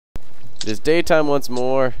It is daytime once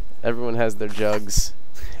more. Everyone has their jugs.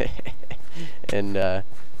 And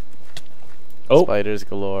spiders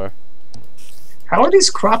galore. How are these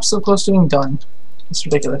crops so close to being done? It's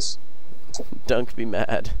ridiculous. Dunk be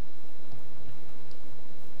mad.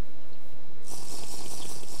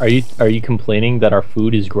 Are you complaining that our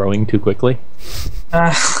food is growing too quickly?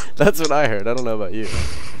 That's what I heard. I don't know about you.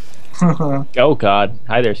 Oh God!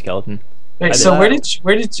 Hi there, skeleton. Wait, so where did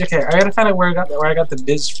you? Okay, I gotta find out where I got the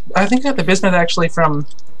biz. I think I got the bismuth actually from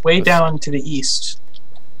way down to the east.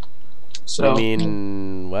 So You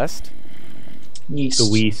mean west? east.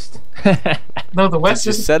 The west. No, the west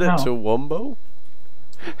Did you is set it to Wumbo?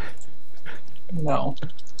 no.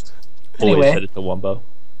 Always Anyway. said it's a wumbo.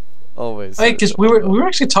 Always. Like, because we were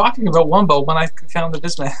actually talking about Wumbo when I found the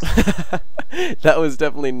bismuth. That was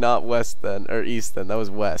definitely not west then, or east then. That was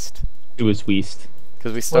west. It was west.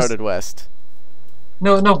 Because we started west.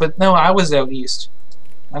 No, I was out east.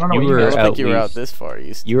 I don't know You where were you I guys don't out think you were out east. this far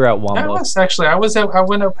east. You were at I Wumbo. was actually. I was out. I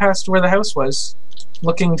went out past where the house was,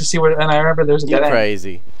 looking to see where. And I remember there was a You dead end.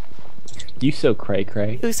 crazy. You so cray.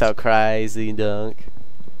 You so crazy, Dunk.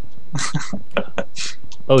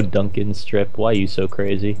 Oh, Duncan Strip, why you so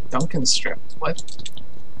crazy? Duncan Strip. What?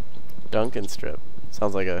 Duncan Strip.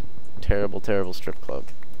 Sounds like a terrible, terrible strip club.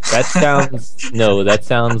 That sounds no. That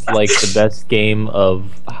sounds like the best game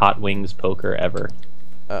of Hot Wings poker ever.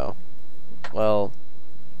 Oh. Well,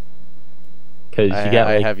 Because you I got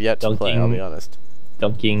like have yet to play, I'll be honest.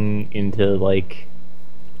 dunking into like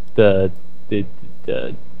the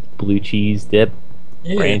blue cheese dip,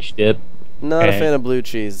 Yeah, ranch dip. Not a And- fan of blue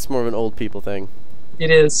cheese. It's more of an old people thing. it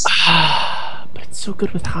is. But it's so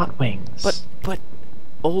good with hot wings. But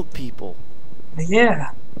old people.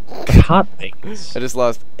 Yeah. hot wings. I just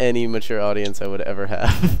lost any mature audience I would ever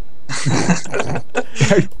have.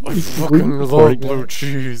 I fucking love blue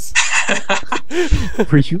cheese.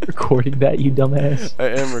 Were you recording that, you dumbass? I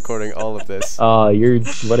am recording all of this. Oh, you're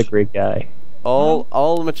what a great guy.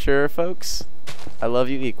 All mature folks, I love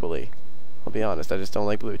you equally. I'll be honest, I just don't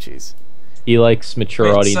like blue cheese. He likes mature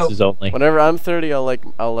Wait, audiences only. Whenever I'm 30, I'll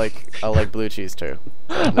like blue cheese too.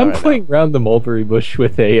 Not I'm right playing around the mulberry bush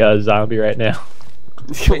with a zombie right now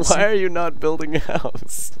now. Why are you not building a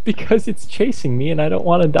house? because it's chasing me and I don't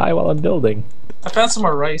want to die while I'm building. I found some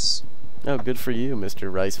more rice. Oh, good for you,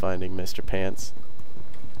 Mr. Rice Finding, Mr. Pants.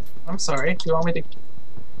 I'm sorry. Do you want me to?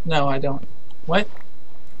 No, I don't. What?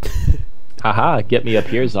 Haha, get me up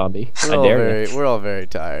here, zombie. I dare you. We're all very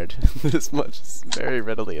tired. This much is very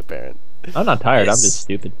readily apparent. I'm not tired, I'm Yes. just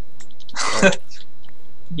stupid.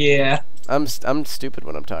 Yeah. I'm stupid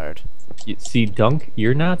when I'm tired. See, Dunk,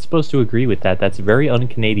 you're not supposed to agree with that. That's very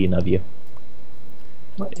un-Canadian of you.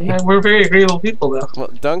 We're very agreeable people, though. Well,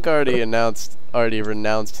 Dunk already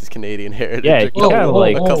renounced his Canadian heritage. Yeah, a he couple- kinda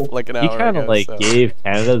like- like an hour He kind of ago, like so. gave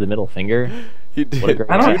Canada the middle finger. He did. What a great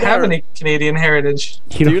I guy. don't have any Canadian heritage.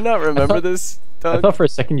 You Do know, you not remember this, I Dunk? thought for a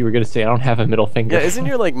second you were gonna say I don't have a middle finger. Yeah, isn't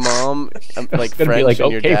your like mom like gonna be French like,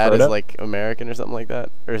 and your "Okay, dad is Frodo." like American or something like that?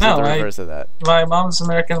 Or is No, it the I- reverse of that? My mom's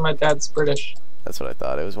American, my dad's British. That's what I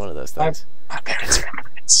thought. It was one of those things. My parents are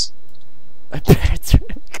immigrants. My parents are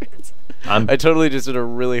immigrants. I'm I totally just did a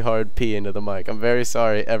really hard pee into the mic. I'm very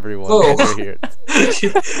sorry, everyone. Whoa. Over here.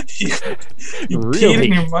 you Really? peed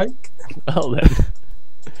in your mic? well then.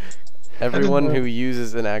 Everyone know. who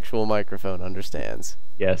uses an actual microphone understands.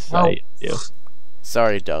 Yes, Oh. I do.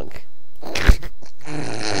 Sorry, Dunk.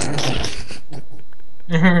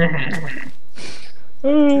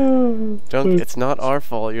 Dunk, it's not our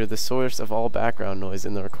fault. You're the source of all background noise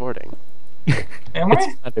in the recording. Am I?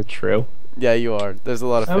 It's kind of true. Yeah, you are. There's a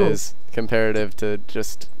lot of Oh. fizz comparative to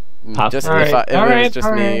just Pop. if, Alright, if it was alright,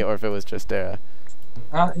 just me alright. or if it was just Dara.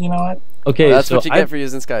 You know what? Okay, That's so what you get I've, for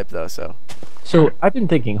using Skype, though. so I've been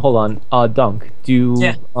thinking. Hold on, Dunk. Do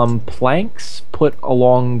Yeah. planks put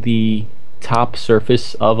along the top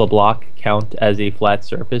surface of a block count as a flat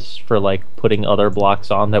surface for like putting other blocks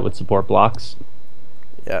on that would support blocks?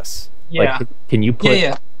 Yes, Yeah. Like, can you put?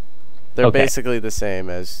 Yeah. they're Okay. basically the same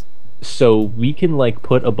as. So we can like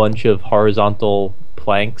put a bunch of horizontal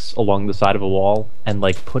planks along the side of a wall and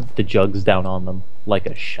like put the jugs down on them like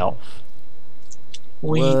a shelf.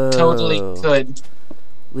 We Whoa. totally could.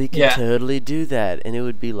 We could Yeah. totally do that, and it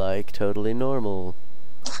would be like totally normal.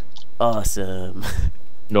 Awesome.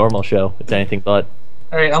 Normal show. It's anything but.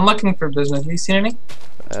 Alright, I'm looking for business. Have you seen any?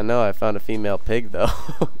 I know. I found a female pig though.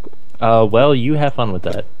 Well, you have fun with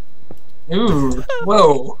that. Ooh.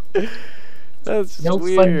 Whoa. That's just No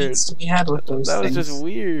weird. fun needs to be had with those That was things. just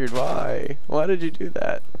weird. Why? Why did you do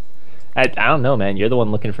that? I don't know, man. You're the one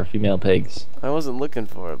looking for female pigs. I wasn't looking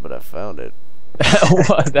for it, but I found it.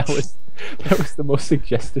 that was the most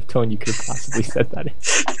suggestive tone you could have possibly said that in.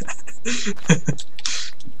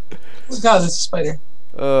 Oh God, it's a spider.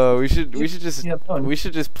 We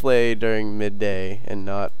should just play during midday and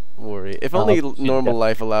not worry. If only we should normal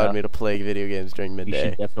life definitely allowed not. me to play video games during You midday.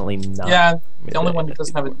 should definitely not. Yeah, the midday, only one that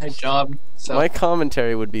that'd doesn't be have a worse. night job. So. My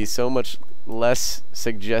commentary would be so much less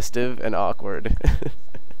suggestive and awkward.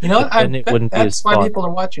 You know what? I Then it bet wouldn't be that's as why fun. people are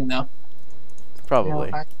watching now. Probably.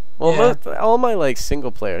 You know, Well, yeah. all my like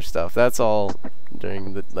single player stuff, that's all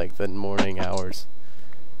during the morning hours,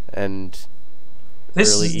 and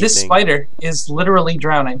early This evening. spider is literally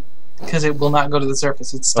drowning because it will not go to the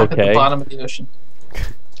surface. It's stuck at the Okay. bottom of the ocean.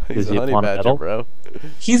 He's Does a he honey want a badger, medal? bro.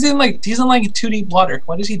 He's in like too deep water.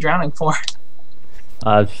 What is he drowning for?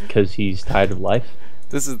 Because he's tired of life.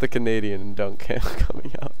 This is the Canadian dunk cam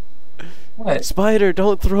coming out. What? Spider,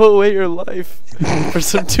 don't throw away your life for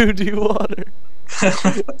some 2D water.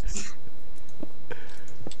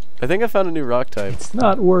 I think I found a new rock type. It's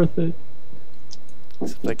not worth it.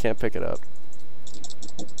 Except I can't pick it up.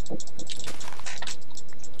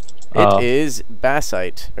 Uh, It is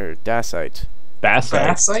basite or dacite. Bassite.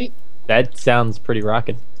 Parasite? That sounds pretty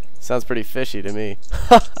rockin'. Sounds pretty fishy to me.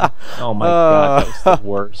 Oh my god, that was the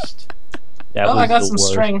worst. That Oh, was I got the some worst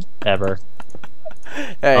string. ever.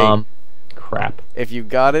 Hey, Crap. if you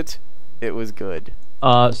got it, it was good.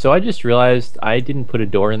 So I just realized I didn't put a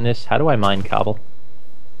door in this. How do I mine cobble?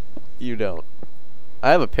 You don't. I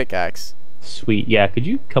have a pickaxe. Sweet. Yeah, could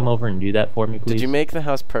you come over and do that for me, please? Did you make the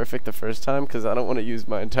house perfect the first time? Because I don't want to use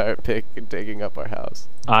my entire pick in taking up our house.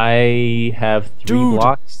 I have 3 Dude,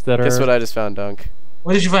 blocks that are... Guess what I just found, Dunk?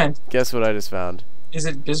 What did you find? Guess what I just found? Is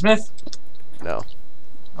it bismuth? No.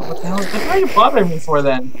 Oh, what the hell? What are you bothering me for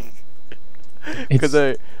then? Because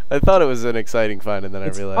I thought it was an exciting find, and then I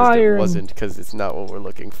It's realized iron. it wasn't, because it's not what we're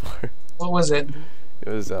looking for. What was it? It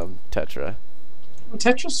was Tetra. Well,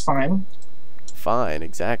 Tetra's fine. Fine,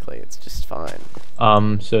 exactly. It's just fine.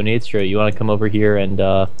 So Natstra, you want to come over here and,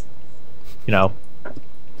 you know...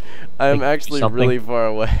 I'm Like, actually something? really far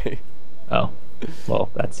away. Oh. Well,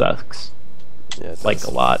 that sucks. Yeah, it Like, does.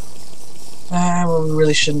 a lot. Well, we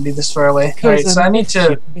really shouldn't be this far away. Alright, so I need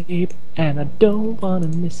to... Babe, and I don't want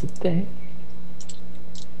to miss a thing.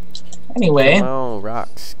 Anyway, Come on,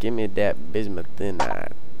 rocks. Give me that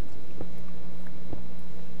bismuthinite.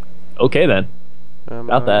 Okay, then. Come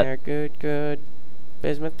About on that. there, good.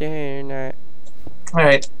 Bismuthinite.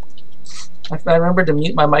 alright. I remembered to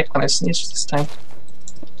mute my mic when I sneezed this time.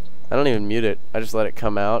 I don't even mute it. I just let it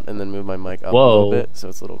come out and then move my mic up a Whoa. little bit so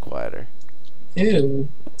it's a little quieter. Ew.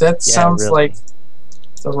 That Yeah, sounds really. like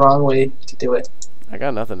the wrong way to do it. I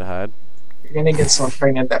got nothing to hide. You're gonna get someone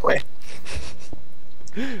pregnant that way.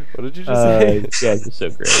 What did you just say? You guys are so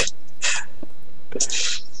great.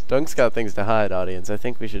 Dunk's got things to hide, audience. I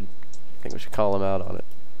think we should call him out on it.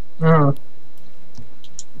 Mm.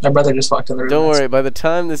 My brother just walked in the room. Don't worry, by the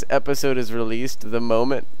time this episode is released, the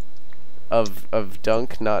moment of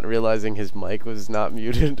Dunk not realizing his mic was not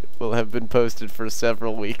muted will have been posted for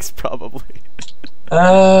several weeks, probably.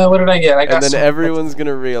 What did I get? I got And then some- everyone's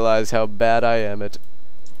gonna realize how bad I am at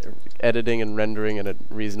editing and rendering in a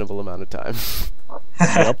reasonable amount of time.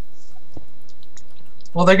 Yep.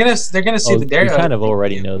 Well, they're gonna see Oh, the dare. we kind of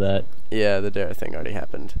already know that. Yeah, the dare thing already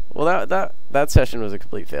happened. Well, that session was a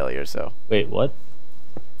complete failure. So Wait, what?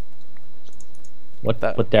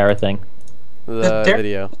 That- What Dara thing? the dare-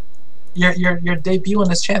 video. Your debut on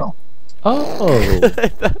this channel. Oh.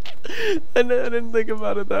 I didn't think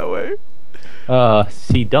about it that way.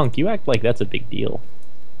 See, Dunk, you act like that's a big deal.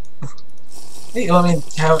 Hey, well, I mean,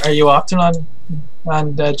 how are you often on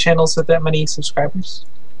channels with that many subscribers?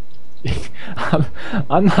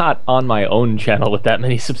 I'm not on my own channel with that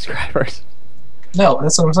many subscribers. No,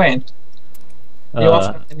 that's what I'm saying. Are you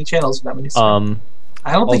often on any channels with that many subscribers?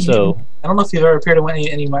 I don't think also- I don't know if you've ever appeared in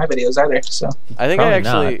any of my videos either. So I think I Probably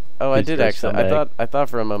actually. not. Oh, I Please did go actually. scumbag. I thought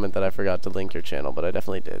for a moment that I forgot to link your channel, but I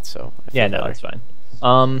definitely did. So I Yeah, feel no, better. that's fine.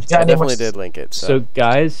 yeah, I I definitely did link it. So So,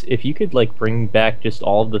 guys, if you could like bring back just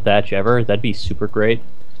all of the thatch ever, that'd be super great.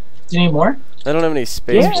 Do you need more? I don't have any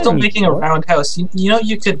space. Yeah. I'm still need making a more. round house. You know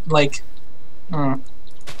you could like.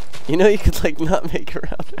 You know, you could like not make a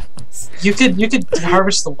round house. You could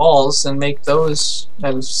harvest the walls and make those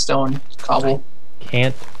out of stone cobble.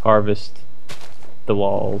 Can't harvest the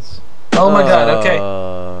walls. Oh my god, okay.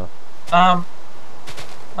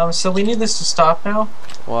 So we need this to stop now,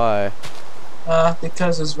 Why?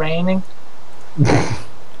 because it's raining.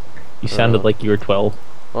 You sounded Oh. like you were 12.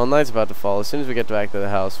 Well, night's about to fall. As soon as we get back to the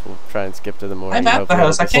house, we'll try and skip to the morning. I'm at the Hopefully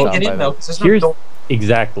house. I it'll can't stop get by in though, then. because there's no Here's door.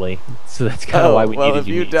 exactly. So that's kind of Oh, why we well, needed if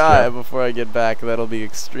you. you Nate, die so- before I get back, that'll be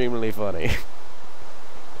extremely funny.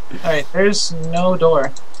 Alright, there's no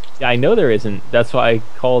door. Yeah, I know there isn't. That's why I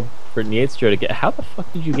called for Nietstro to get. How the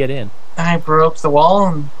fuck did you get in? I broke the wall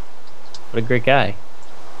and... What a great guy.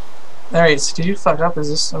 Alright, so did you fuck up? Is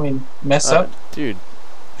this, mess up? Dude.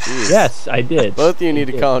 Jeez. Yes, I did. Both of you I need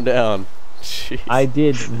to did. calm down. Jeez. I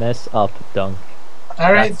did mess up, Dunk.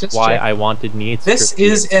 Alright, That's just why check. I wanted Nietstro. This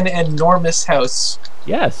is an enormous house.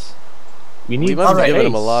 Yes. We need We must have Alright. given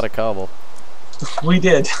him a lot of cobble. We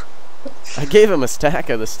did. I gave him a stack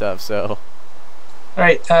of the stuff, so...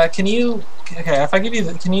 Alright, can you... Okay, if I give you...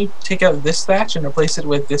 Can you take out this thatch and replace it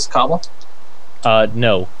with this cobble?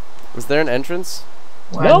 No. Is there an entrance?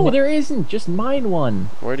 No, there isn't. Just mine one.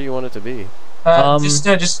 Where do you want it to be?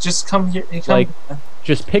 Just come here. You come, like-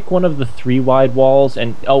 Just pick one of the 3 wide walls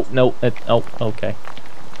and... Oh, no. Oh, okay.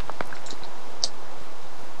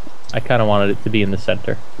 I kind of wanted it to be in the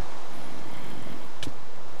center.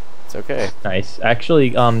 It's okay. Nice.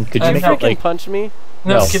 Actually, could you I make know. it, like... Punch me?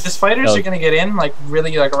 no, no. if the spiders No. are gonna get in, like,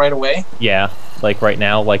 really, like, right away. Yeah, like right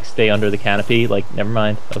now, like stay under the canopy. Like, never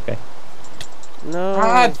mind. Okay. No.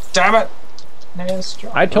 Ah, damn it! Nice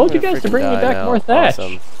job. I told I'm you gonna guys to freaking bring me die back now. more thatch.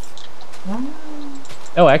 Awesome.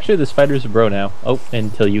 Oh, actually, the spider's a bro now. Oh,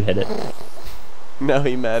 until you hit it. Now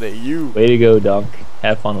he mad at you. Way to go, Dunk.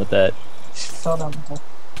 Have fun with that. Fell down the hole.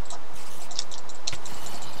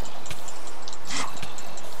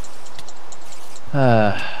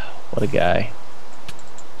 What a guy.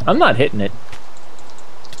 I'm not hitting it.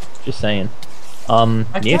 Just saying. can't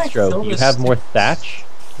Nietstro, kill do you this have more thing. thatch?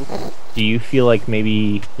 Do you feel like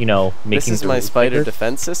maybe, you know, making This is the my roof spider bigger?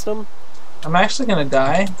 defense system. I'm actually gonna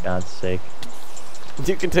die. God's sake.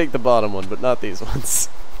 You can take the bottom one, but not these ones.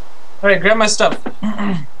 Alright, grab my stuff.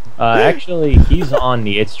 Actually, he's on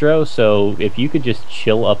Nietstro, so if you could just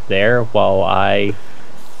chill up there while I...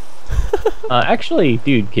 actually,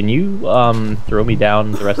 dude, can you throw me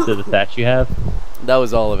down the rest of the thatch you have? That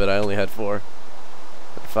was all of it. I only had 4.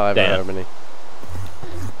 5 Damn. however many.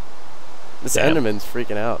 This Damn. Enderman's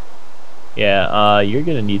freaking out. Yeah, you're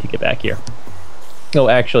gonna need to get back here. Oh,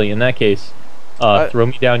 actually, in that case, throw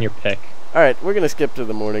me down your pick. Alright, we're gonna skip to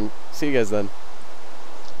the morning. See you guys then.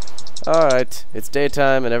 Alright, it's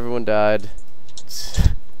daytime and everyone died.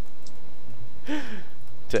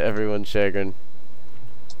 To everyone's chagrin.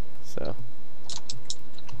 So.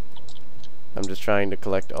 I'm just trying to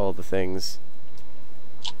collect all the things.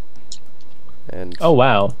 And Oh,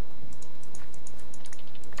 wow.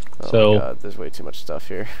 oh so- my god, there's way too much stuff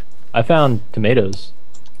here. I found tomatoes.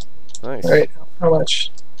 Nice. Alright, how much?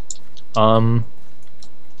 9.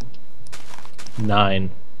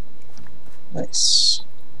 Nice.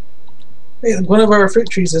 Hey, one of our fruit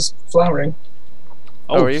trees is flowering.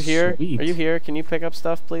 Oh, are you here? Sweet. Are you here? Can you pick up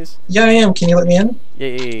stuff, please? Yeah, I am. Can you let me in?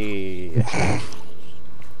 Yay!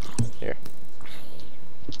 Here.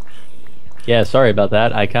 Yeah, sorry about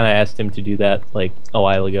that. I kind of asked him to do that like a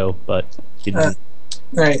while ago, but he didn't.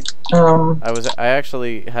 Alright, I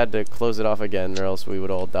actually had to close it off again, or else we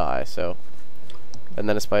would all die. So, and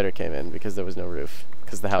then a spider came in because there was no roof,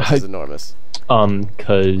 because the house is enormous.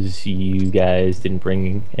 Cause you guys didn't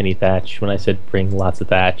bring any thatch when I said bring lots of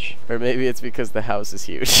thatch. Or maybe it's because the house is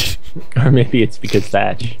huge. Or maybe it's because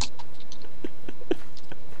thatch.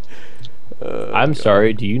 Oh, I'm God.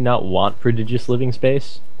 sorry, do you not want prodigious living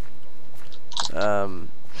space?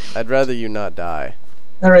 I'd rather you not die.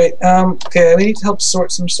 alright, okay, we need to help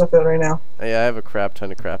sort some stuff out right now. Yeah, I have a crap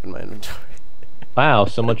ton of crap in my inventory. Wow,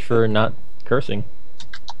 so much for not cursing.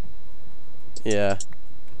 Yeah.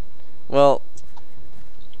 Well,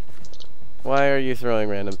 why are you throwing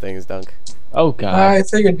random things, Dunk? Oh god. I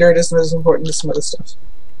figured dirt isn't as important as some other stuff.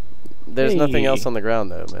 There's nothing Hey. else on the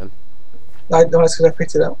ground, though, man. I know it's because I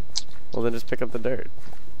picked it up. Well, then just pick up the dirt.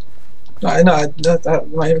 No,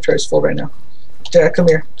 my inventory is full right now. Dad, come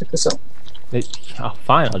here. Pick this up. Oh,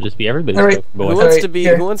 fine, I'll just be everybody's All right. poker Who boy. wants Alright, to be?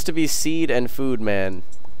 here. Who wants to be seed and food man?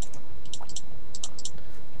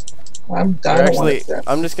 I Or don't want actually, it.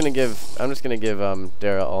 I'm just gonna give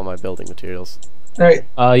Dara all my building materials. Alright,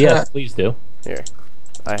 Yes, please do. Here,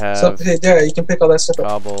 I have so hey, Dad, you can pick all that stuff up.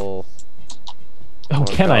 cobble. Oh, More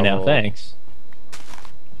can I now? cobble. Thanks.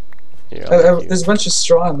 Here, I'll make you- There's a bunch of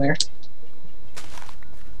straw in there.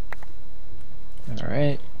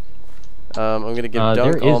 Alright. I'm gonna give There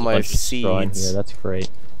Dunk is all a my bunch of straw in here. seeds. That's great.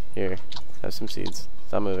 Here, have some seeds.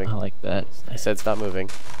 Stop moving. I like that. I said stop moving.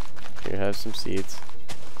 Here, have some seeds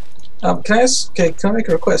Can I ask? Okay, can I make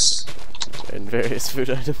a request? and various food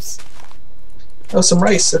items. Oh, some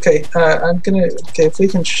rice. Okay, I'm gonna. Okay, if we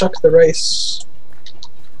can shuck the rice.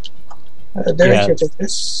 Derek, Yeah. here, take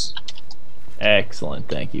this. Excellent.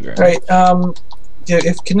 Thank you very All much. right. Yeah,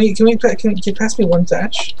 can you pass me one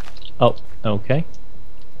thatch? Oh, okay.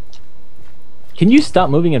 Can you stop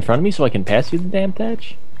moving in front of me so I can pass you the damn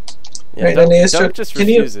thatch? Yeah, Right, Dunk, then Astro, Dunk just can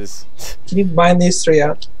you- refuses. Can you mine these 3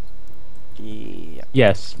 out? Yeah.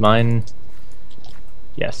 Yes, mine.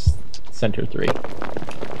 Yes, center 3.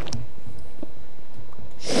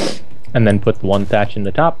 And then put the 1 thatch in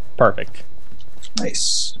the top. Perfect.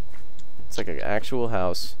 Nice. It's like an actual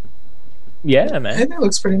house. Yeah, I man. think it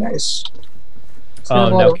looks pretty nice. So we Oh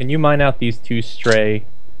have a lot no, of- can you mine out these 2 stray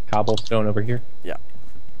cobblestone over here? Yeah.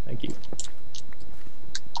 Thank you.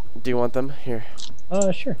 Do you want them? Here.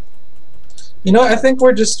 Sure. You know, I think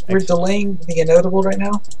we're Excellent. delaying the inevitable right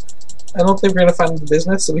now. I don't think we're gonna find the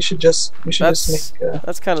business, so we should just That's make.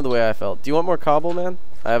 that's kind of the way I felt. Do you want more cobble, man?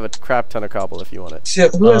 I have a crap ton of cobble if you want it. See,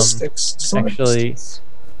 who has sticks? Someone has Actually, sticks.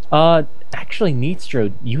 actually,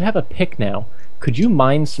 Neatstro, you have a pick now. Could you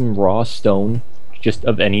mine some raw stone, just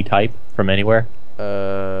of any type, from anywhere?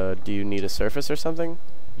 Do you need a surface or something?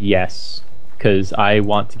 Yes, because I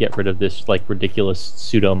want to get rid of this like ridiculous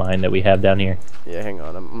pseudo mine that we have down here. Yeah, hang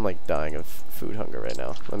on. I'm like dying of food hunger right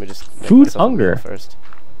now. Let me just make Food myself a meal hunger? first.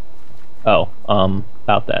 Oh,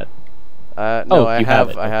 about that. No, Oh, I you have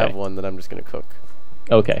it, I have okay. one that I'm just gonna cook.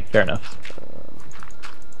 Okay, fair enough.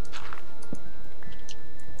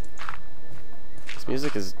 This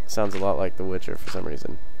music sounds a lot like The Witcher for some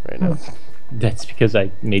reason right now. That's because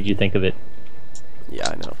I made you think of it. Yeah,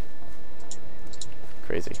 I know.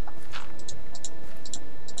 Crazy.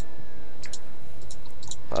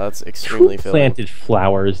 That's extremely Who filling. planted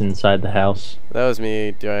flowers inside the house? That was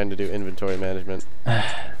me trying to do inventory management.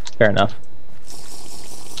 Fair enough.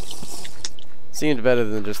 Seemed better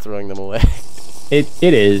than just throwing them away. It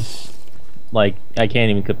is. Like, I can't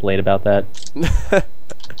even complain about that.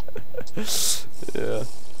 Yeah.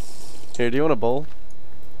 Here, do you want a bowl?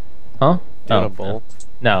 Huh? Do you want a bowl?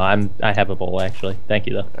 No, I have a bowl actually. Thank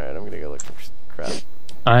you though. Alright, I'm gonna go look for crap.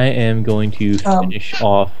 I am going to finish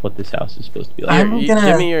off what this house is supposed to be like. I'm Here,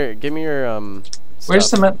 gonna- give me your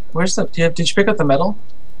Where's the stuff. did you pick up the metal?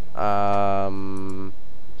 'Cause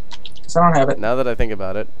I don't have it. Now that I think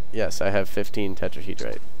about it, yes, I have 15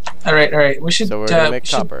 tetrahedrite. All right. We should. So we're gonna make we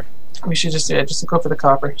should- copper. We should just go for the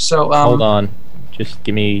copper. So Hold on. Just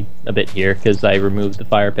give me a bit here, because I removed the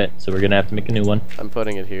fire pit, so we're gonna have to make a new one. I'm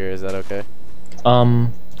putting it here. Is that okay?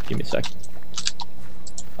 Give me a sec.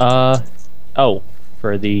 Oh,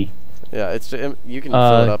 for the, Yeah, it's you can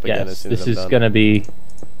fill it up again as yes, soon as this I'm is done. gonna be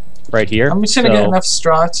right here. I'm just gonna get so- enough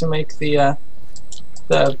straw to make the.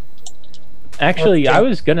 Actually, Okay. I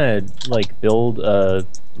was gonna, like, build a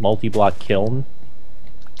multi-block kiln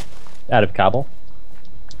out of cobble.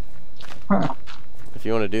 Huh. If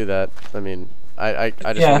you want to do that, I mean, I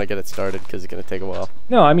just Yeah. want to get it started because it's gonna take a while.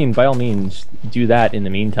 No, I mean, by all means, do that in the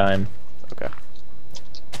meantime. Okay.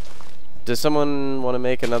 Does someone want to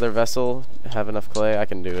make another vessel? Have enough clay? I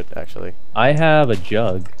can do it actually. I have a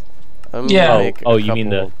jug. I'm Yeah. gonna make Oh, a you mean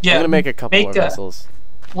couple- the- Yeah, I'm gonna make a couple make more a- vessels.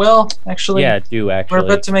 Well, actually, Yeah, do we're actually.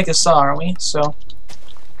 about to make a saw, aren't we? So,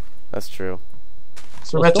 That's true.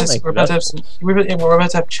 We'll still make we're about to have vessels. we're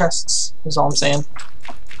about to have chests. Is all I'm saying.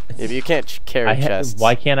 Yeah, but you can't carry chests.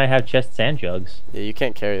 Why can't I have chests and jugs? Yeah, you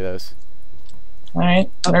can't carry those. All right,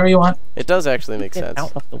 whatever you want. It does actually make Get sense,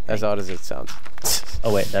 out of the way. as odd as it sounds.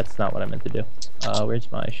 Oh wait, that's not what I meant to do.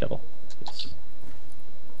 Where's my shovel? It's,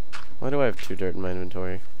 Why do I have 2 dirt in my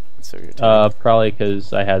inventory? It's so irritating. probably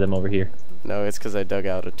because I had them over here. No, it's because I dug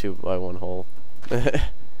out a 2x1 hole.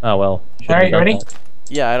 Oh well. All shouldn't right, have done ready? that.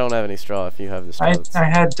 Yeah, I don't have any straw. If you have the straw, I that's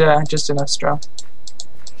had just enough straw.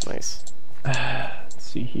 nice. Let's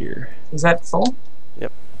see here. Is that full?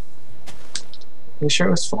 Yep. You sure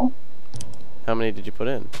it was full? How many did you put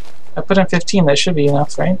in? I put in 15. That should be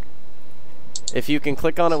enough, right? If you can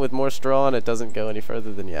click on it with more straw and it doesn't go any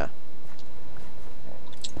further, then yeah.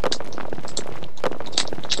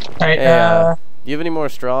 All right. Hey, do you have any more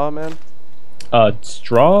straw, man?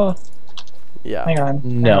 Straw? Yeah. Hang on.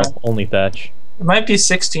 No, Hang on. only thatch. It might be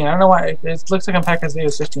 16. I don't know why. It looks like I'm packing as big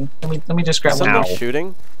as 15. Let me just grab one. Something Ow.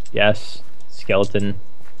 shooting? Yes. Skeleton.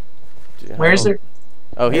 Where is Oh. it?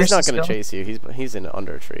 Oh, he's Where's not the gonna skull? chase you. He's in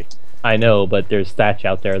under a tree. I know, but there's thatch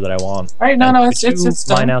out there that I want. All right. No, And it's could you it's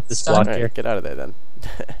done. mine out this It's done. block? All here. right, get out of there then.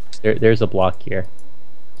 There's a block here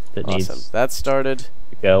that Awesome. needs That started.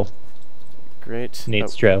 to go. Great.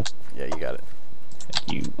 Needs Oh, Stro. yeah, you got it.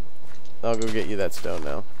 Thank you. I'll go get you that stone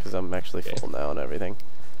now, because I'm actually Okay. full now and everything.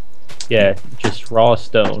 Yeah, just raw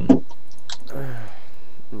stone.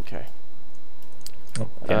 Okay. Oh,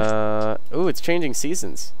 yeah. Ooh, it's changing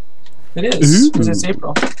seasons. It is. Because it's Ooh.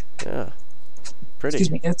 April. Yeah. Pretty.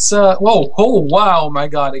 Excuse me. It's whoa, oh wow, my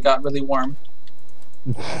God! It got really warm.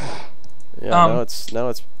 Yeah. Um, now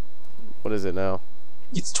it's. What is it now?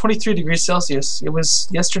 It's 23 degrees Celsius. It was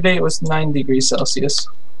yesterday. It was 9 degrees Celsius.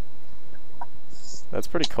 That's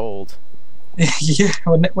pretty cold. Yeah,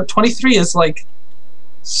 what 23 is like.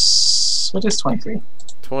 What is 23?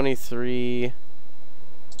 23.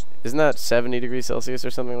 Isn't that 70 degrees Celsius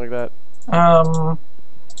or something like that?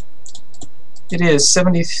 It is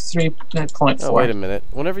 73.4. Oh, wait a minute.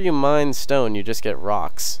 Whenever you mine stone, you just get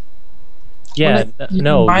rocks. Yeah, you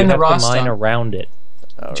no, mine you the have raw to mine stone. around it.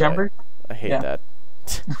 All Remember? right. I hate Yeah.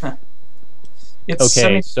 that. It's Okay,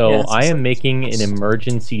 70 so yeah, it's I am like- making an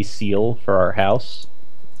emergency seal for our house.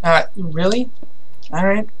 Really? All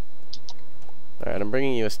right. All right, I'm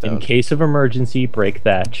bringing you a In stone. case of emergency, break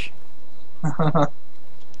thatch.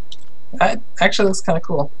 That actually looks kind of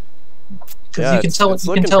cool. Because Yeah, you can tell it's you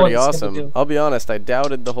looking can tell what pretty it's gonna awesome. do. I'll be honest, I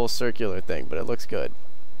doubted the whole circular thing, but it looks good.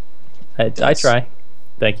 I does. try.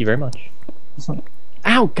 Thank you very much.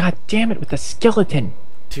 Ow, god damn it with the skeleton.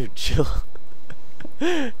 Dude, chill.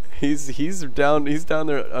 he's down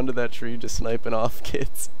there under that tree just sniping off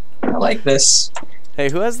kids. I like this. Hey,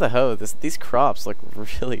 who has the hoe? These crops look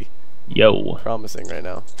really Yo. promising right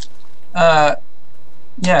now.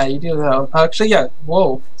 Yeah, you do though. Actually, yeah.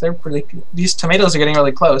 Whoa, they're really. These tomatoes are getting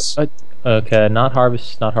really close. Okay, not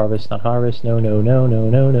harvest, not harvest, not harvest. No, no, no, no,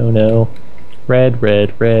 no, no, no. Red,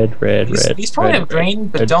 red, red, red, red. These probably red, have grain,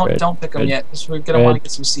 but red, don't pick them red, yet, because we're gonna red. want to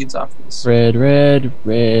get some seeds off these. Red, red,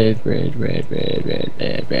 red, red, red, red, red,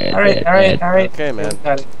 red, red. All right, all right, all right. Okay, man.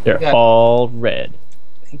 Got it. They're Got it. all red.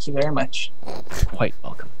 Thank you very much. Quite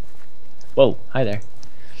welcome. Whoa, hi there.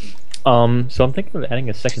 So I'm thinking of adding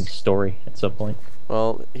a second story at some point.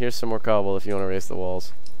 Well, here's some more cobble if you want to raise the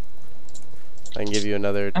walls. I can give you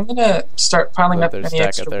another. I'm gonna start piling up There's a any stack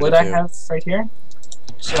extra up there wood I too. have right here.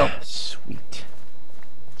 So Sweet.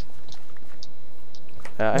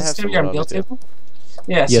 I is have this some gonna be our wood on meal it too. table?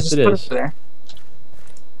 Yeah, so Yes, just it put is. it there.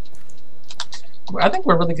 I think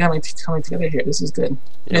we're really coming together here. This is good.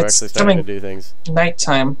 Yeah, we're It's actually starting to coming do things.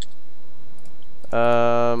 nighttime.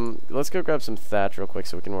 Let's go grab some thatch real quick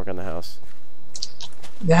so we can work on the house.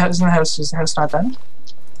 Is the house not done?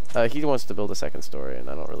 He wants to build a second story, and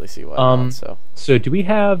I don't really see why not. So So do we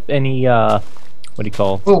have any what do you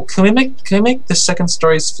call? Oh, can we make the second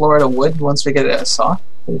story's floor out of wood once we get a saw?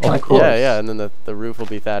 That'd be kind of cool. yeah, yeah, and then the roof will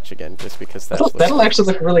be thatch again, just because thatch. That'll actually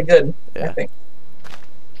look really good. Yeah. I think.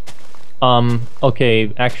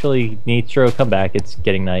 Okay, actually, Nitro, come back. It's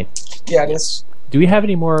getting night. Yeah, it is. Do we have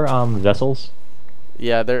any more vessels?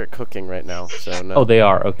 Yeah, they're cooking right now, so no. Oh, they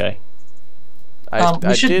are. Okay. I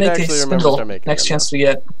we should did make a actually remember to spindle start making next them, chance we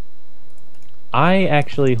get. I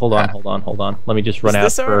actually hold on. Let me just run out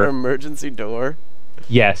Is this for. our emergency door?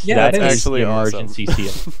 Yes, Yeah, that's it is. Actually the awesome. emergency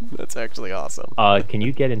seal. That's actually awesome. Can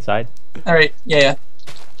you get inside? All right. Yeah.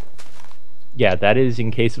 Yeah, that is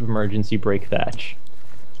in case of emergency break thatch.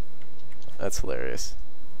 That's hilarious.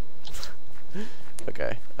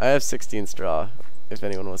 Okay, I have 16 straw. If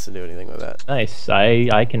anyone wants to do anything with that. Nice.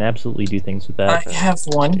 I can absolutely do things with that. I have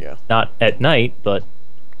one. Yeah. Not at night, but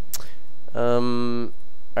All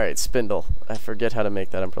right, spindle. I forget how to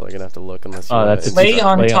make that. I'm probably gonna have to look unless you. that's a Lay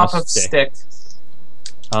on Lay on top a of stick. stick.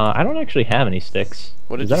 I don't actually have any sticks.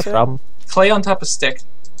 What did Is you that say? a problem? Clay on top of stick.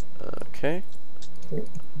 Okay.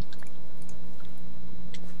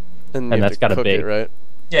 And you have that's to gotta cook bake. it, right?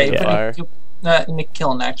 Yeah, you Yeah. put Fire. in the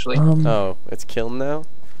kiln actually. Oh, it's kiln now.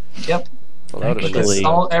 Yep. Well, that would have been Actually-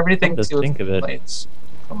 nice. Everything Come to to do think with of it. plates.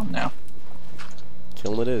 Come on now.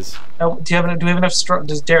 Kiln it is. Oh, do we have enough straw?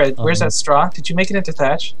 Dara, where's that straw? Did you make it into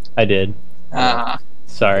thatch? I did.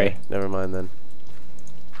 Sorry. Okay, never mind then.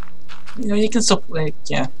 You can still like,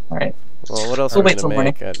 yeah. All right. Well, what else We'll are we wait till gonna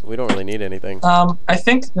morning. make? We don't really need anything. I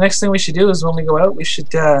think the next thing we should do is when we go out, we should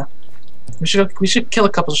kill a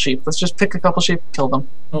couple sheep. Let's just pick a couple sheep, kill them.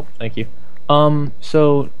 Oh, thank you.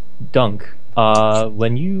 So Dunk,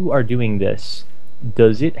 when you are doing this,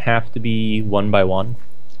 does it have to be one by one?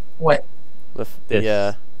 What? This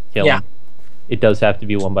Yeah. kiln? Yeah. It does have to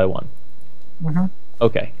be one by one. Mm-hmm.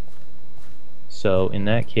 Okay. So in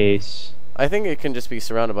that case, I think it can just be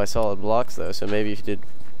surrounded by solid blocks, though. So maybe if you did,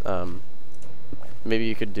 maybe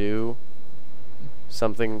you could do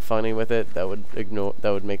something funny with it that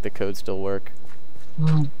would make the code still work.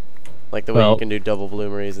 Mm. Like the way Well- you can do double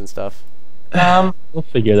bloomeries and stuff. we'll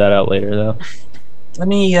figure that out later, though. Let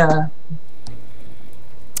me. All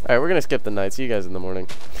right, we're gonna skip the night. See you guys in the morning.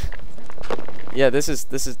 Yeah, this is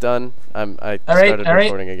done. I All right, started all right,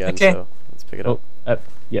 recording again, okay. so let's pick it up.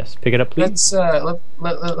 Yes, pick it up, please.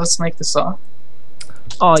 Let's make the saw.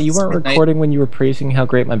 Oh, you weren't Midnight. recording when you were praising how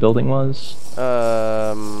great my building was?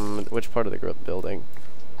 Which part of the building?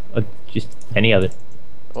 Just any of it.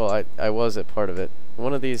 Well, I was at part of it.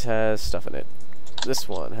 One of these has stuff in it. This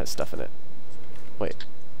one has stuff in it. Wait.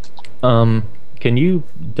 Can you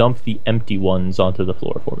dump the empty ones onto the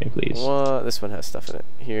floor for me, please? What? This one has stuff in it.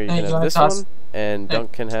 Here, you Hey, can you have wanna this toss- one, and Hey.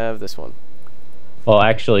 Dunk can have this one. Well,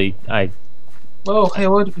 actually, Whoa, hey,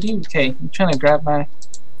 what do you? Okay, I'm trying to grab my.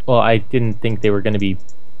 I didn't think they were going to be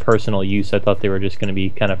personal use. I thought they were just going to be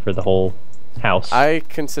kind of for the whole house. I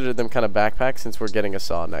considered them kind of backpacks since we're getting a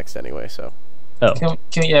saw next anyway. So Oh,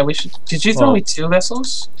 Yeah, we should. Did you throw Well- me 2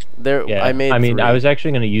 vessels? there, yeah. I made. I mean, 3. I was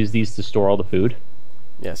actually going to use these to store all the food.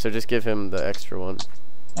 Yeah, so just give him the extra one.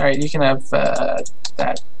 All right, you can have that.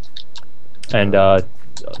 And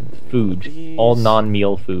food, all These-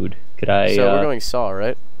 non-meal food. Could I? So we're going saw,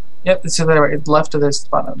 right? Yep, it's there. Left of this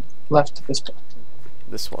bottom. Left of this.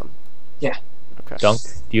 This one. Yeah. Okay. Dunk,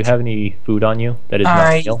 do you have any food on you that is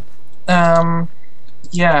I- not meal?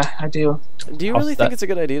 Yeah, I do. Do you How's really that? think it's a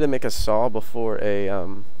good idea to make a saw before a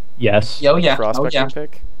Yes. Oh yeah. Oh prospecting yeah.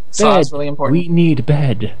 pick? Saw is Bed. really important. We need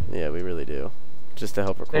bed. Yeah, we really do. Just to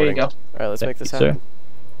help There recording. you go. All right, let's Thank make this you, sir. happen.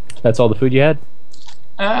 That's all the food you had?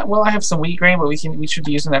 Well, I have some wheat grain, but we should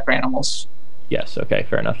be using that for animals. Yes. Okay.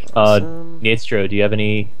 Fair enough. Awesome. Nietstro, do you have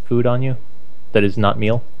any food on you that is not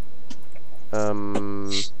meal?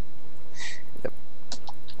 Oh,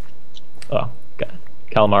 God.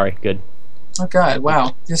 Calamari. Good. Oh God!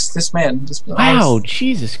 Wow. This man. Wow.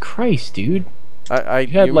 Jesus Christ, dude. You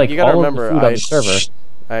had like you gotta all remember, of the food on the server.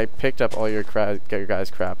 I picked up all your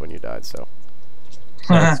guys' crap when you died, so.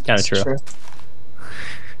 That's kinda true.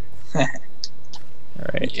 All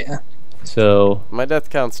right. Yeah. So My death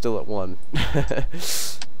count's still at 1.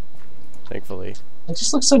 Thankfully. It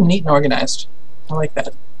just looks so neat and organized. I like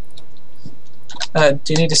that.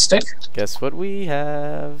 Do you need a stick? Guess what we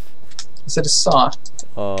have? Is it a saw?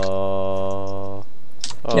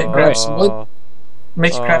 Yeah, grab some wood.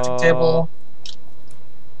 Make a crafting table.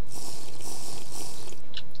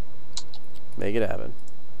 Make it happen.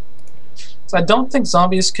 So I don't think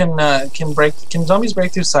zombies can zombies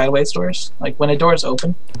break through sideways doors? Like when a door is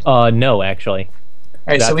open? no, actually.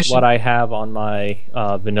 Alright, That's so we should. what I have on my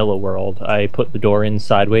vanilla world. I put the door in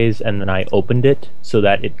sideways and then I opened it so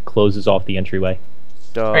that it closes off the entryway.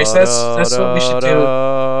 Alright, so that's what we should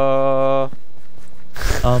do.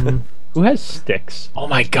 Who has sticks? Oh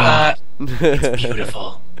my God. It's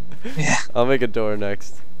beautiful. Yeah. I'll make a door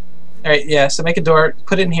next. Alright, yeah, so make a door,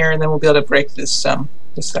 put it in here, and then we'll be able to break this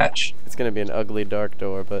this thatch. It's gonna be an ugly dark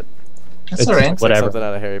door, but That's It's alright. it's like Whatever. something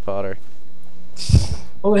out of Harry Potter.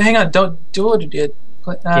 Oh, hang on, don't do what you did.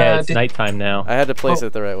 Yeah, it's nighttime now. I had to place Oh.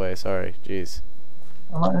 it the right way. Sorry, jeez.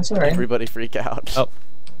 That's alright. Everybody freak out. Oh.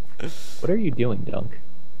 What are you doing, Dunk?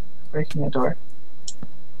 Breaking a door.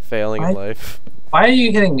 Failing in Why? life. Why are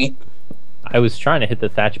you hitting me? I was trying to hit the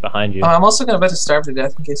thatch behind you. I'm also about to starve to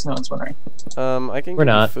death in case no one's wondering. I can We're give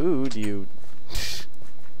not. you food. You.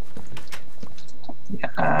 Yeah,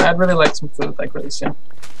 I'd really like some food, like really soon.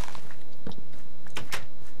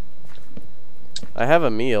 I have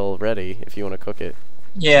a meal ready if you want to cook it.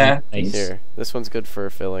 Yeah. Nice. Here, this one's good for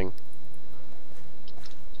filling.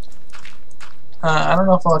 I don't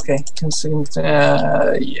know if I'll, okay.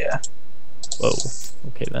 Yeah. Whoa.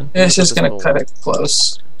 Okay then. It's just this gonna bowl. cut it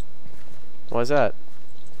close. Why's that?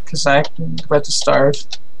 Because I'm about to starve.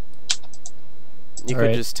 You could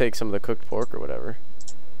Alright. just take some of the cooked pork or whatever.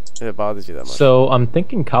 If it bothers you that much. So I'm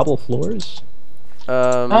thinking cobble floors. Do you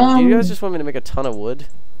guys Um, just want me to make a ton of wood?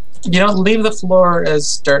 You don't leave the floor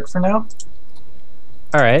as dirt for now.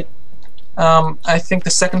 All right. I think the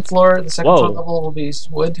second floor Whoa. level will be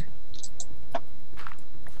wood.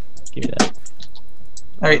 Give me that.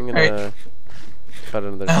 Alright, I'm alright. gonna cut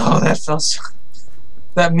another. Oh, that feels.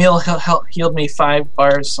 That meal healed me 5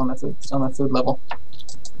 bars on the food level.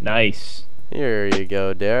 Nice. Here you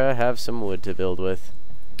go, Dara. Have some wood to build with.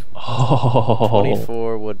 Oh.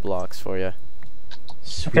 24 wood blocks for you.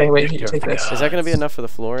 Sweet Okay, wait, you Victor take this. of Is that gonna be gods. enough for the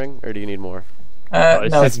flooring, or do you need more? Oh,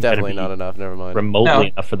 it's No, That's isn't gonna definitely be not enough. Never mind. remotely No.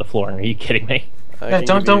 enough for the flooring. Are you kidding me? I yeah, can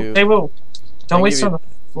give you- don't. Hey, whoa! Don't can waste give on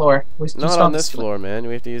the floor. Not on this floor, man.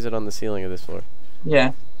 We have to use it on the ceiling of this floor.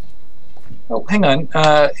 Yeah. Oh, hang on.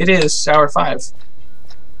 It is hour 5.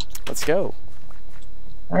 Let's go.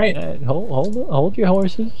 All right. Hold your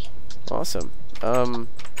horses. Awesome. I'm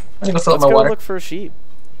gonna go fill up Let's my go water. look for a sheep.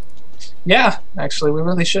 Yeah, actually, we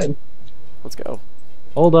really should. Let's go.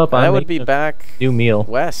 Hold up. And that I'm would be making a back new meal.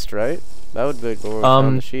 west, right? That would be where we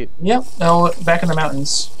found the sheep. Yep. No, back in the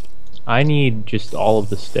mountains. I need just all of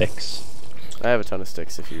the sticks. I have a ton of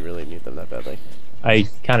sticks if you really need them that badly. I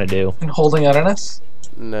kind of do. And holding out on us.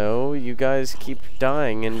 No, you guys keep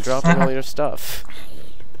dying and dropping all your stuff.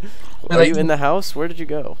 Are Really? you in the house? Where did you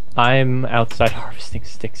go? I'm outside harvesting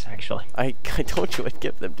sticks, actually. I told you I'd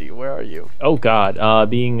give them to you. Where are you? Oh God,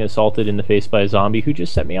 being assaulted in the face by a zombie who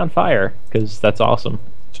just set me on fire, because that's awesome.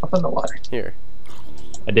 Jump in the water. Here.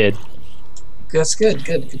 I did. That's good.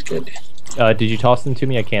 Good. Did you toss them to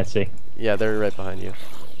me? I can't see. Yeah, they're right behind you.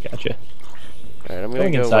 Gotcha. All right, I'm gonna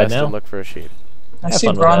Going go inside west now. and look for a sheep. I Have see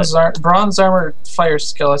fun with bronze armor fire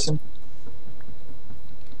skeleton.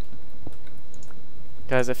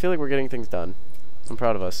 Guys, I feel like we're getting things done. I'm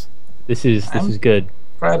proud of us. This is good.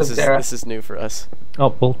 Proud This of is Dara. this is new for us.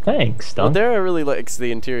 Oh well, thanks, Well, Dunk. Dara really likes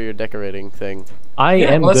the interior decorating thing. I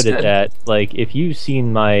Yeah, am well, that's good at good. that. Like, if you've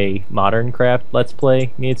seen my modern craft Let's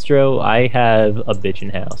Play, Needstro, I have a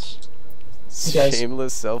bitchin' house. You guys-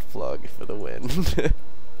 Shameless self-plug for the win.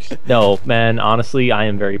 No, man, honestly, I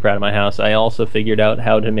am very proud of my house. I also figured out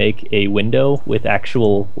how to make a window with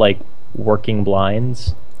actual, like, working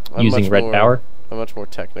blinds using red power. I'm much more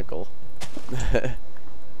technical.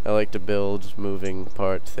 I like to build moving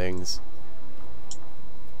part things.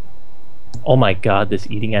 Oh my god, this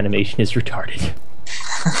eating animation is retarded.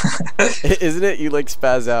 Isn't it? You like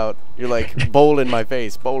spaz out. You're like, bowl in my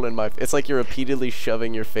face, bowl in my face. It's like you're repeatedly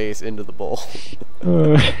shoving your face into the bowl.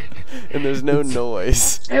 And there's no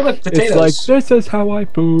noise. Hey, look, potatoes. It's like, this is how I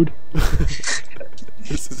food.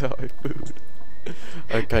 This is how I food.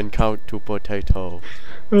 I can count to potato.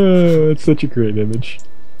 It's such a great image.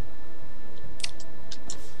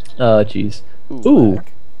 Jeez. Ooh.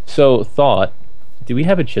 Back. So, thought, do we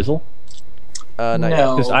have a chisel? Not No.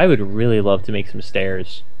 yet. Because I would really love to make some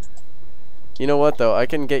stairs. You know what though? I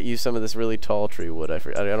can get you some of this really tall tree wood. I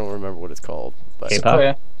don't remember what it's called, but K-pop?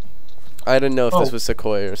 Sequoia. I didn't know if this Oh. was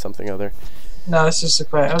sequoia or something other. No, this is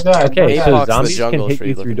Sequoia. Oh god. Okay, Apex, so the zombies can jungle hit tree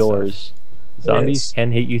you through looking doors. Zombies is.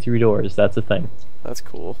 can hit you through doors. That's a thing. That's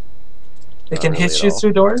cool. They Not can really hit at you all.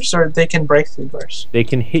 through doors, or they can break through doors. They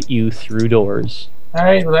can hit you through doors.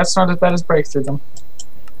 Alright, well that's not as bad as break through them.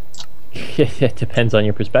 It depends on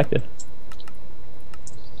your perspective.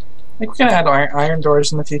 I think we can add iron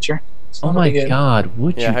doors in the future. So Oh that'll my be good. god,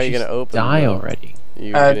 would Yeah, you how are you just gonna open die them? already?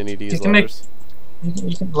 You're gonna need to you use can make- levers.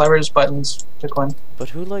 You can levers, buttons, pick one. But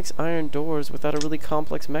who likes iron doors without a really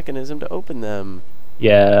complex mechanism to open them?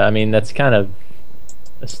 Yeah, I mean, that's kind of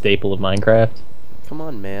a staple of Minecraft. Come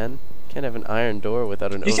on, man. Can't have an iron door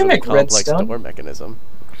without an You can overly make complex redstone. door mechanism.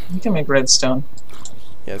 You can make redstone.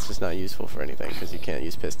 Yeah, it's just not useful for anything because you can't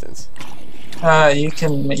use pistons. You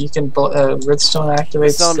can redstone activates.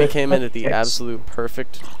 This zombie the came in at the picks. absolute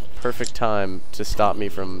perfect time to stop me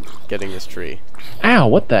from getting this tree. Ow,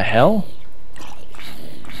 what the hell?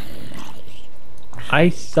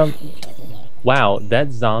 Wow,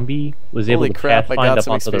 that zombie was able Holy to crap, I pathfind got up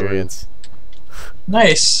some onto the roof. experience.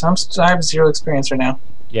 Nice. I have 0 experience right now.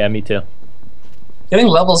 Yeah, me too. Getting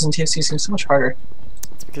levels in TFC seems so much harder.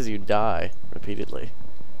 It's because you die repeatedly.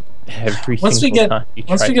 Every Once we single get time you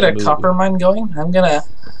once try we get to a move. copper mine going, I'm gonna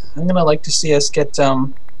like to see us get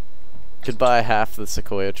Could buy half the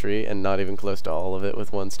sequoia tree and not even close to all of it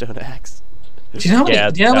with one stone axe. Do you know how many? Yeah,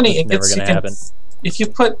 do you know how that many was never ingots you gonna can? happen.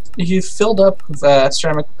 If you filled up a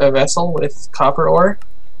ceramic vessel with copper ore,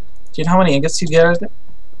 do you know how many ingots you get out of it?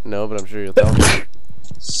 No, but I'm sure you'll tell me.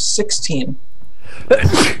 16.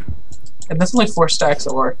 And that's only 4 stacks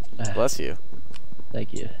of ore. Bless you.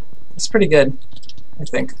 Thank you. It's pretty good, I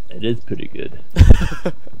think. It is pretty good.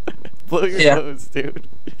 Blow your Yeah. nose, dude.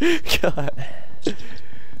 God.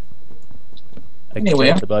 Anyway.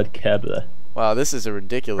 I care about Cabra. Wow, this is a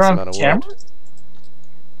ridiculous We're on amount of camera? wood.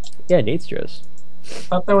 Yeah, Needstros. I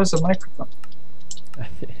thought that was a microphone.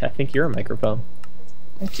 I think you're a microphone.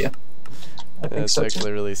 Thank you. I think That's so actually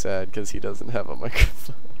too. really sad because he doesn't have a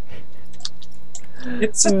microphone.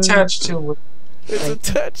 It's attached to. It's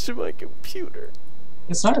attached to my computer.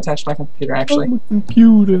 It's not attached to my computer actually. I'm a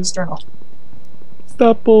computer. External.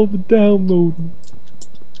 Stop all the downloading.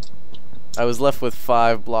 I was left with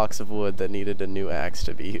 5 blocks of wood that needed a new axe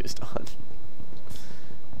to be used on.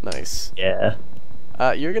 Nice. Yeah.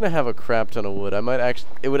 You're gonna have a crap ton of wood.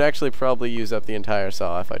 It would actually probably use up the entire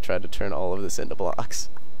saw if I tried to turn all of this into blocks,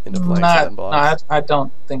 into planks and then blocks. I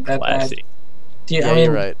don't think that bad. Classy. Do you, Yeah, I mean,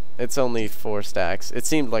 you're right. It's only 4 stacks. It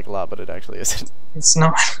seemed like a lot, but it actually isn't. It's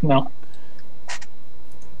not. No.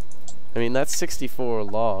 I mean, that's 64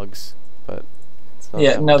 logs, but it's not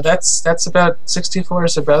Yeah, that no. much, That's about 64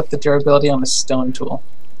 is about the durability on the stone tool.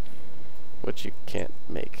 which you can't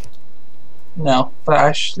make. No, but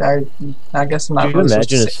I guess I'm not. Could you really supposed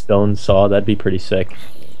to imagine a say- stone saw? That'd be pretty sick.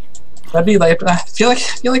 That'd be like I feel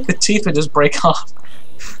like the teeth would just break off.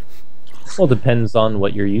 Well, depends on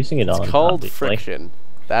what you're using it on. It's called obviously. friction.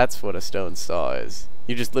 That's what a stone saw is.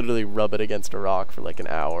 You just literally rub it against a rock for like an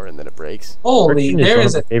hour and then it breaks. Holy, Friction is there one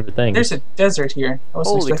is of a my favorite things. there's a desert here. I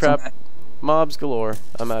wasn't Holy expecting crap. that. Mobs galore.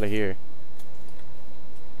 I'm out of here.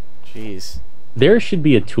 Jeez. There should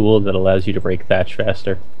be a tool that allows you to break thatch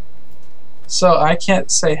faster. So I can't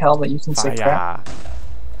say hell, but you can say crap. Fire.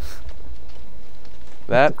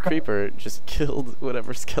 That creeper just killed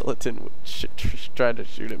whatever skeleton tried to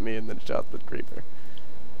shoot at me and then shot the creeper.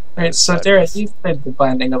 Alright, so Darius, you've played The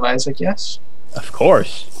Binding of Isaac, yes? Of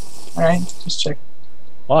course. Alright, just check.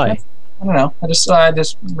 Why? I don't know. I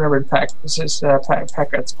just remembered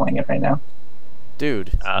Packrat's playing it right now.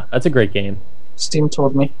 Dude. That's a great game. Steam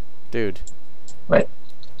told me. Dude. What?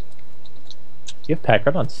 You have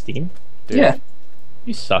Packrat on Steam? Dude. Yeah.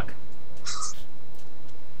 You suck.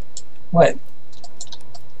 What?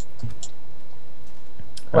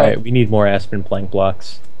 Alright, we need more Aspen plank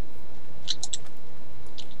blocks.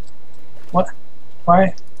 What?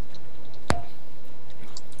 Why?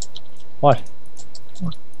 What?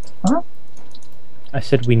 Huh? I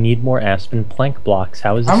said we need more Aspen plank blocks.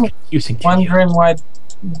 How is this confusing to you? Wondering why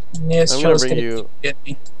Nea's I'm gonna chose bring to you. get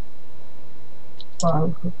me.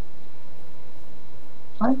 What?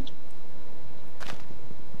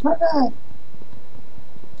 What?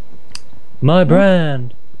 My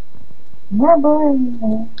brand. My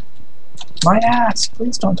ass!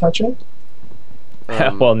 Please don't touch it.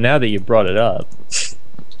 Well, now that you brought it up.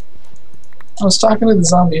 I was talking to the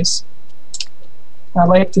zombies. I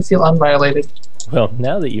like to feel unviolated. Well,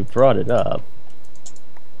 now that you brought it up.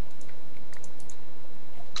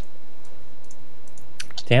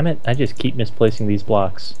 Damn it, I just keep misplacing these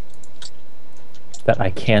blocks. That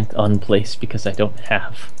I can't unplace because I don't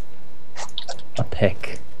have a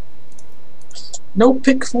pick. No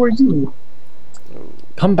pick for you.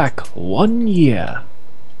 Come back 1 year.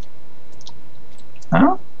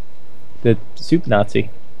 Huh? The soup Nazi.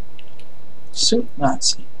 Soup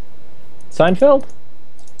Nazi. Seinfeld?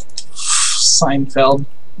 Seinfeld.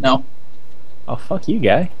 No. Oh, fuck you,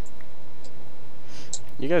 guy.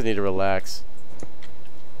 You guys need to relax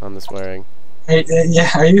on the swearing. Yeah,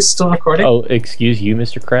 are you still recording? Oh, excuse you,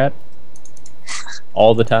 Mr. Crab?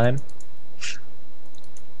 All the time?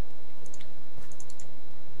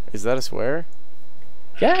 Is that a swear?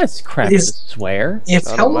 Yes, crap is a swear. If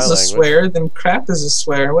Not in hell's my a language. swear, then crap is a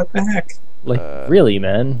swear. What the heck? Like, really,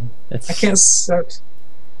 man? It's, I can't start.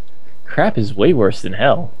 crap is way worse than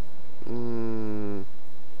hell. Mm,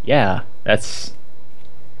 Yeah, that's...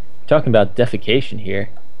 Talking about defecation here.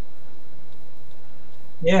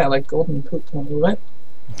 Yeah, like golden poop. What?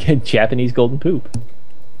 Japanese golden poop.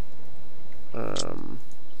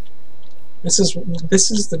 This is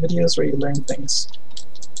the videos where you learn things.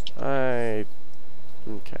 okay.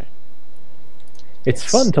 It's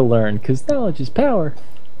fun to learn, because knowledge is power.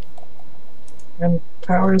 And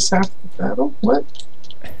power is half the battle? What?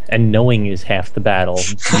 And knowing is half the battle.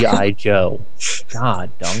 G.I. Joe.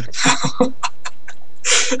 God, Dunk.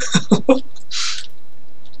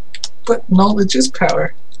 But knowledge is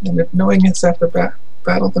power. And if knowing is half the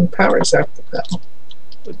battle, then power is half the battle.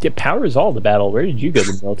 Yeah, power is all the battle. Where did you go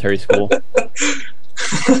to military school?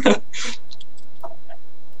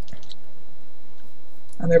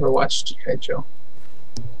 I never watched G.I. Joe.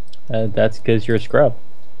 That's because you're a scrub.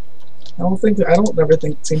 I don't seem to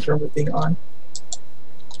remember being on.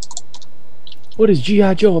 What is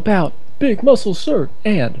G.I. Joe about? Big muscles, sir,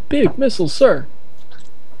 and big missiles, sir.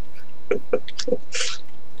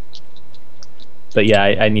 But yeah,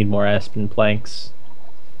 I need more Aspen planks.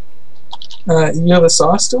 You have a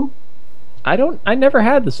saw still? I never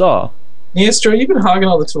had the saw. Neastro, you've been hogging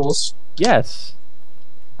all the tools. Yes.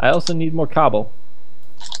 I also need more cobble.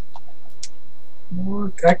 I might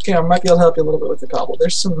be able to help you a little bit with the cobble.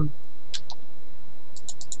 There's some...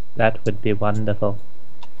 That would be wonderful.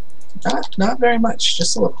 Not very much,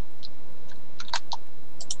 just a little.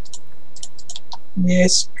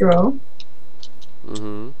 Neastro,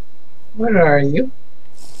 where are you?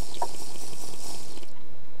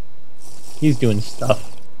 He's doing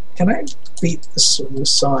stuff. Can I beat the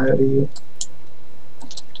saw out of you?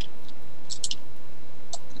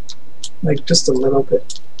 Like, just a little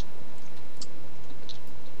bit.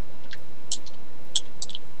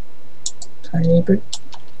 Tiny bit.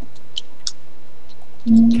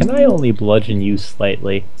 Can I only bludgeon you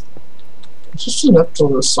slightly? It's just enough till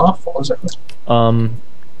the saw falls out.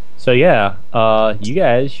 So yeah, you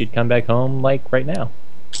guys should come back home, like, right now.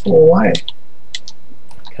 Well, why?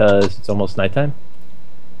 Because it's almost nighttime.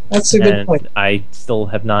 That's a good point. I still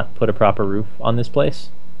have not put a proper roof on this place.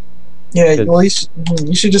 Yeah, well, you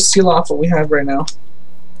should just seal off what we have right now.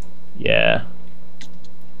 Yeah.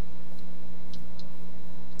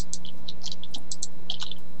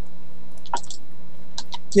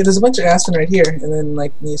 Yeah, there's a bunch of Aspen right here, and then,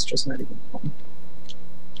 like, Nea's just not even home.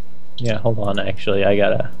 Yeah, hold on, actually, I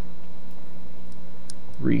gotta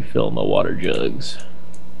refill my water jugs.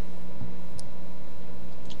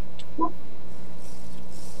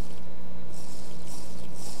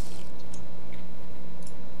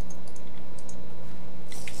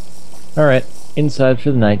 Alright, inside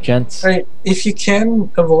for the night, gents. Alright, if you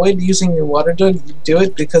can avoid using your water jug, you do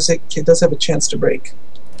it because it does have a chance to break.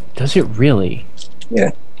 Does it really?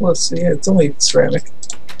 Yeah, well, it's only ceramic.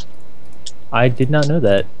 I did not know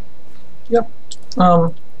that. Yep.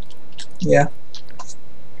 Yeah.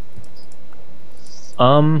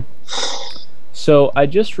 So I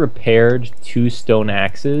just repaired 2 stone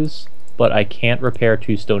axes, but I can't repair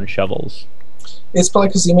 2 stone shovels. It's probably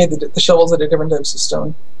because you made the shovels that are different types of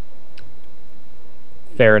stone.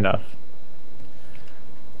 Fair enough.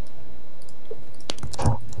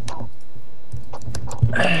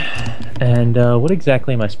 And what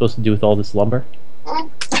exactly am I supposed to do with all this lumber?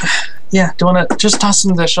 Yeah, do you want to just toss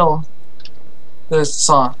in the shovel? The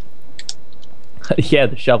saw. Yeah,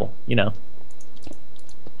 the shovel, you know.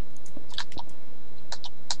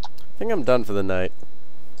 I think I'm done for the night.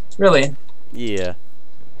 Really? Yeah.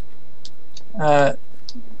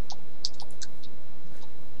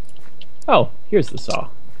 Oh, here's the saw.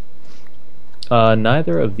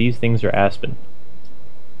 Neither of these things are aspen.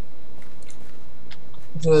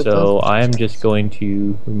 So I am just going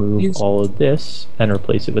to remove all of this and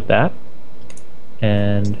replace it with that.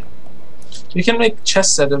 And you can make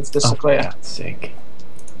chest set of the sequoia. For God's sake.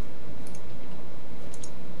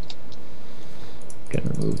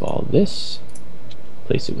 Gonna remove all of this.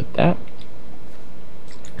 Place it with that.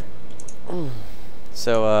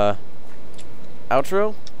 So,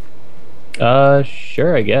 outro?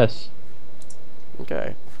 Sure, I guess.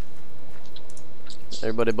 Okay.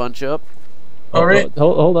 Everybody bunch up. Alright.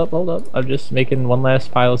 Hold up. I'm just making one last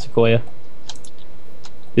pile of sequoia.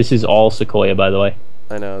 This is all sequoia, by the way.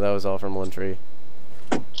 I know, that was all from one tree.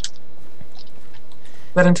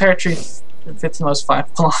 That entire tree fits in those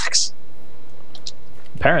 5 blocks.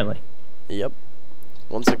 Apparently. Yep.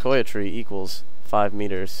 One sequoia tree equals 5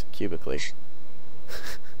 meters cubically.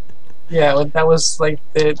 Yeah, that was like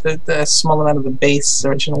the small amount of the base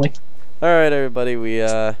originally. Alright, everybody,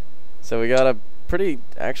 so we got a pretty,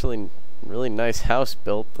 actually, really nice house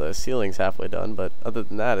built. The ceiling's halfway done, but other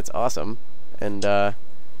than that, it's awesome. And,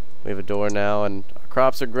 we have a door now, and our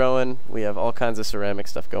crops are growing. We have all kinds of ceramic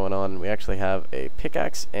stuff going on. We actually have a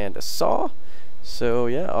pickaxe and a saw. So,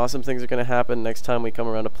 yeah, awesome things are going to happen next time we come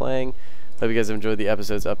around to playing. Hope you guys have enjoyed the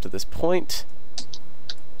episodes up to this point.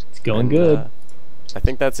 It's going good. I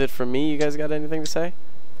think that's it from me. You guys got anything to say?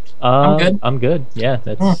 I'm good. I'm good. Yeah,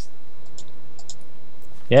 that's...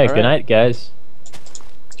 Yeah, good night, guys.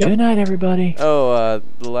 Yep. Good night, everybody. Oh,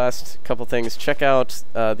 the last couple things. Check out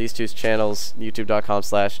these two's channels,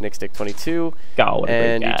 youtube.com/nickstick22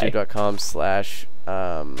 and youtube.com/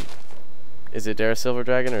 is it Dara Silver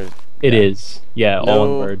Dragon or? It is. Yeah, all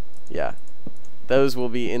one word. Yeah. Those will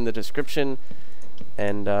be in the description,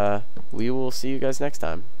 and we will see you guys next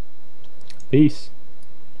time. Peace.